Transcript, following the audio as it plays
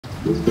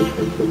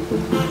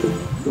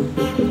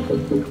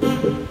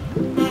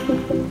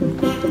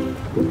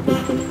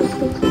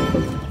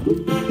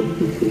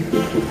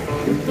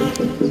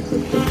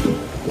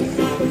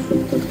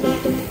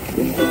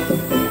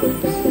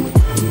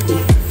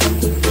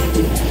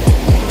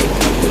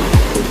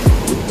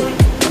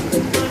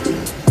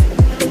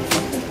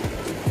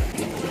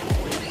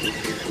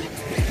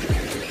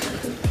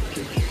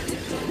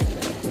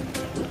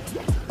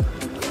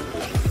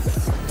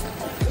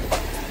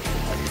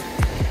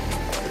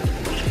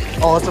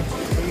Oh, it's a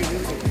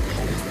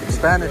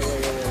Spanish.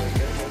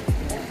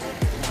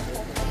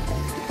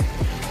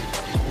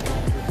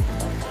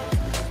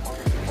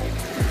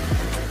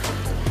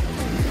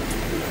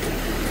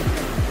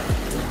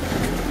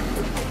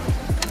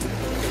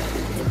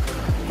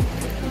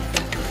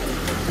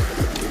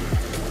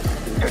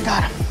 Here,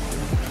 got him.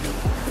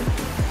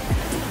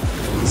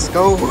 Let's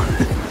go.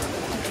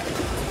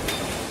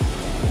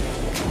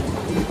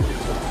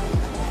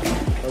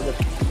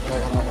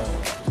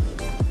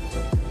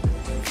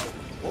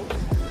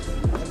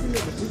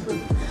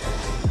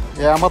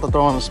 Yeah, I'm about to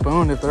throw on a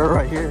spoon if they're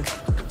right here.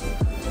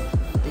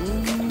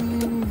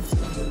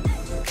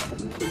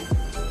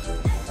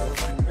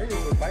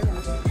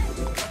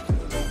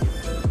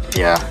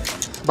 Yeah,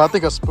 but I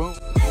think a spoon.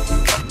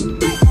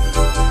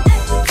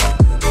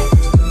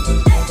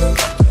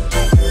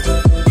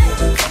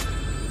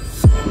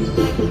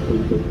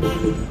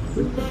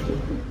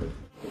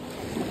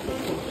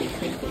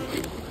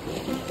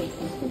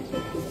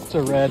 It's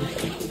a red.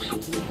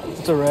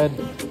 It's a red.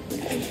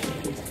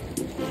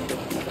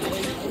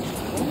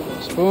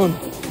 Spoon.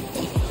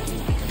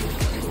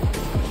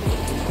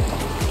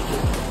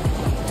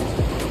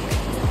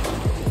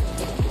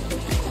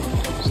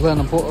 Just let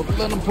him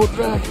pull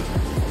drag.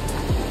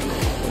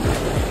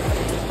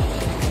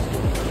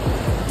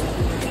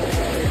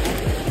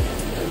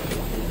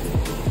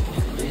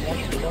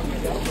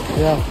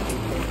 Yeah.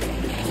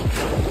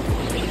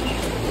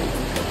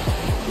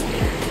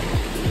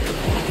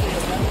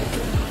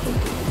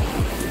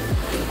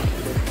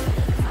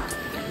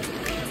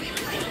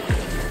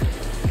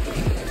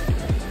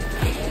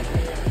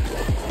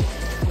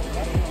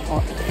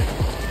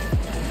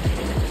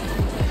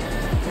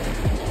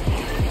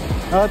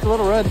 Oh, it's a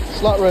little red,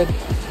 slot red.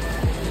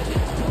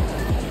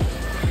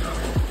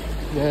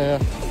 Yeah.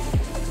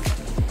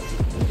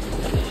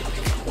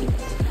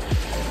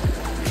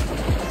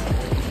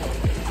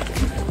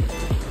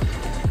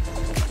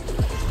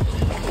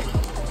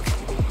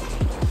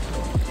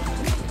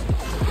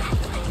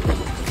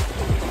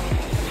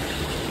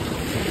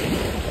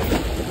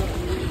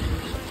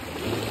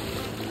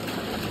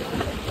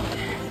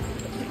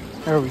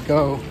 There we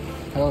go.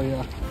 Hell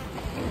yeah.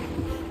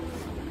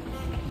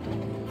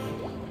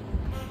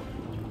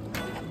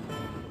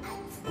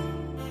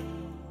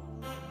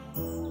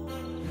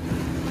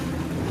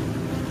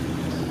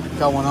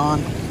 Got one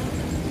on.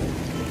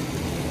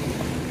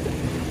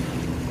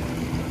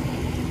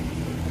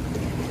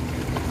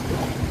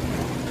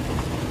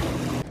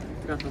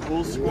 Got the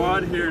whole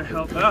squad here to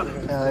help out.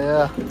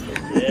 Yeah.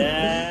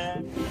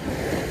 Yeah.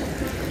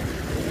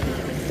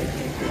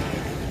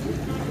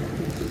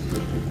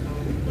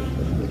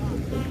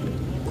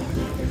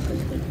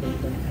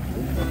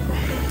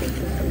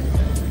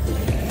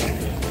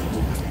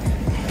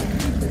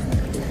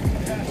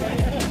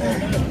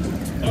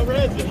 No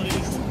reds at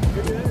least.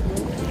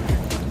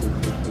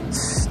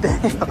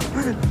 Damn.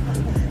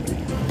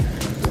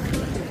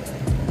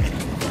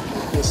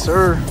 Yes,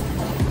 sir.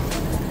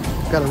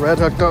 Got a red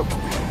hooked up.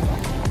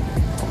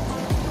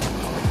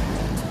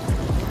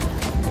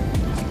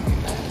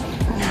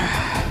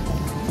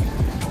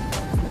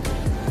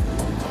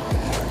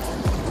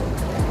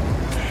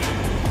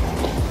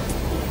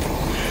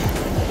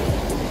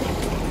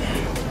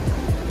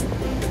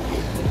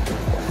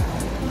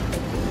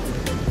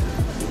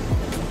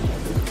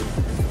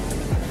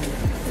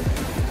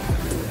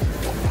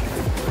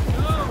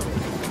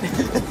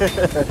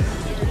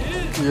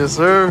 Yes,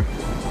 sir.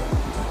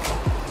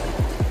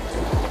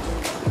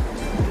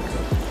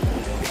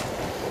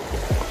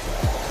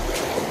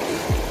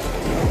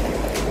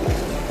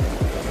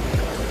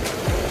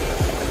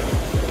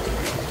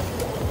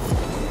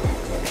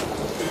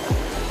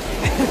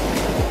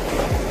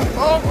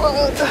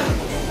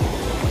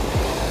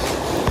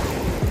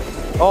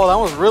 Oh, that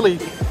was really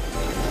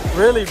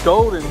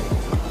golden.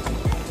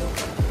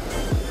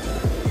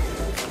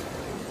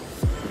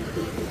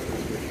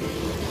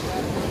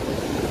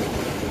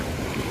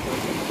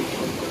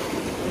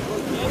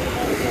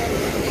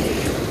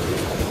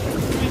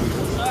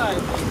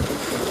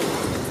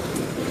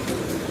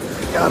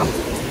 Got him.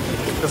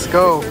 Let's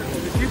go.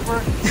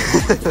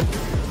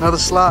 Another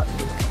slot.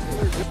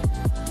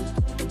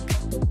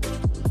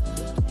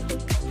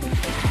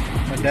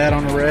 My dad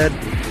on the red.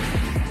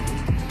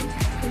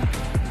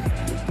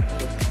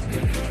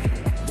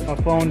 My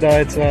phone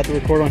died, so I have to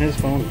record on his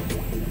phone.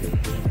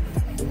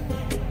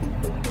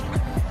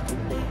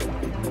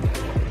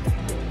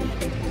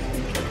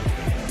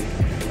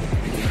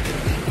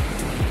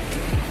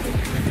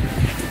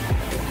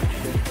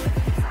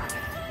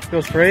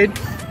 Feel sprayed?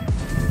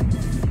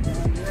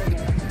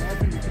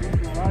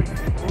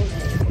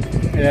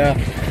 Yeah.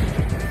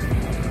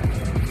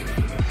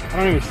 I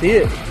don't even see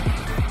it.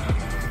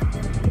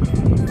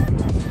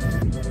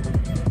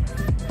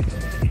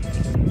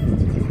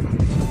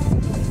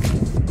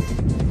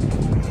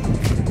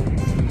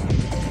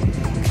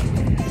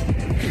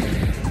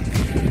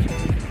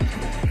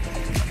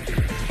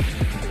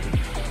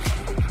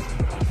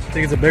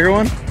 Think it's a bigger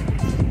one?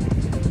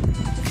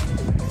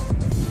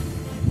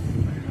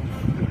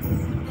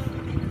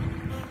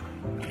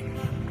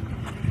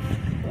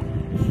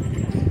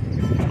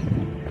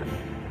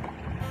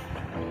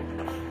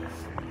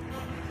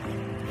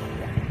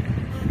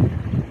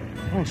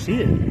 I don't see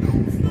it.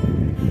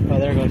 Oh,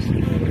 there it goes.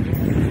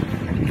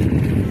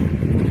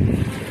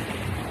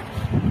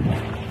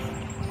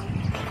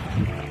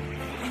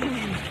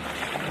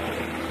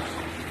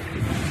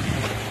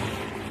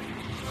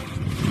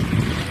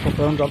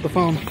 Drop the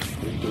phone.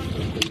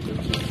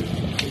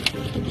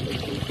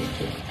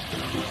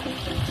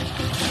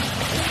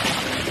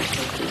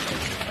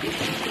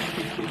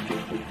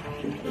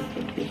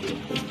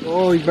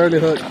 Oh, he's barely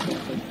hooked.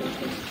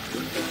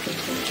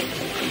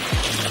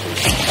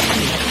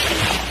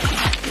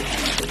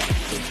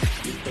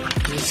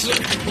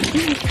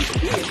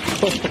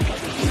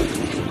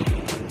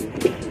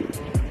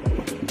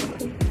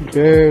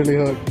 Barely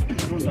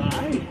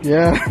hooked.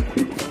 Yeah.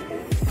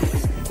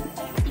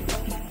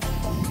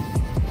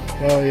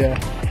 Oh yeah.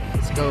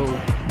 Let's go.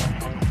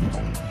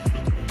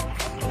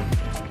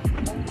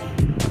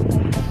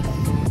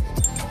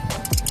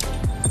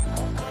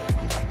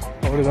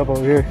 Hold it up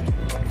over here.